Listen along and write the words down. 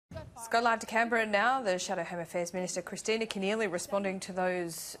Go live to Canberra now. The Shadow Home Affairs Minister Kristina Keneally responding to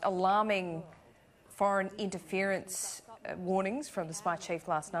those alarming foreign interference warnings from the spy chief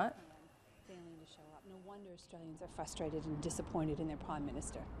last night. Failing to show up. No wonder Australians are frustrated and disappointed in their Prime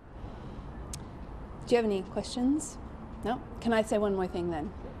Minister. Do you have any questions? No? Can I say one more thing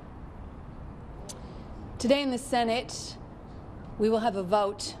then? Today in the Senate, we will have a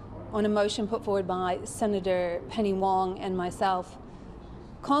vote on a motion put forward by Senator Penny Wong and myself,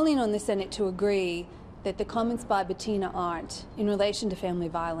 calling on the Senate to agree that the comments by Bettina Arndt in relation to family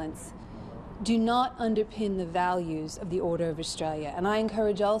violence do not underpin the values of the Order of Australia. And I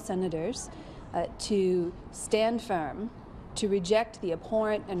encourage all senators to stand firm, to reject the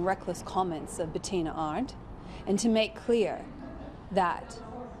abhorrent and reckless comments of Bettina Arndt, and to make clear that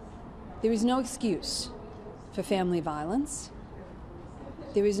there is no excuse for family violence.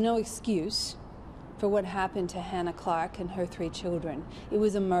 There is no excuse for what happened to Hannah Clarke and her 3 children. It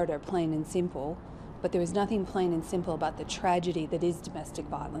was a murder, plain and simple, but there is nothing plain and simple about the tragedy that is domestic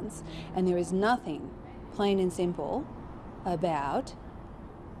violence, and there is nothing plain and simple about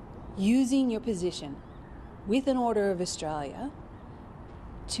using your position with an Order of Australia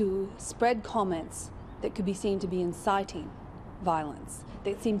to spread comments that could be seen to be inciting violence,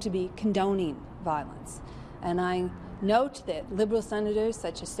 that seem to be condoning violence. And I note that Liberal senators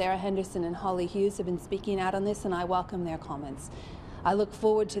such as Sarah Henderson and Holly Hughes have been speaking out on this, and I welcome their comments. I look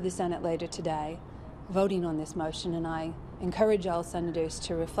forward to the Senate later today voting on this motion, and I encourage all senators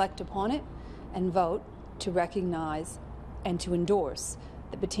to reflect upon it and vote to recognise and to endorse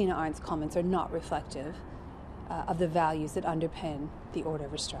that Bettina Arndt's comments are not reflective of the values that underpin the Order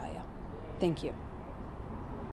of Australia. Thank you.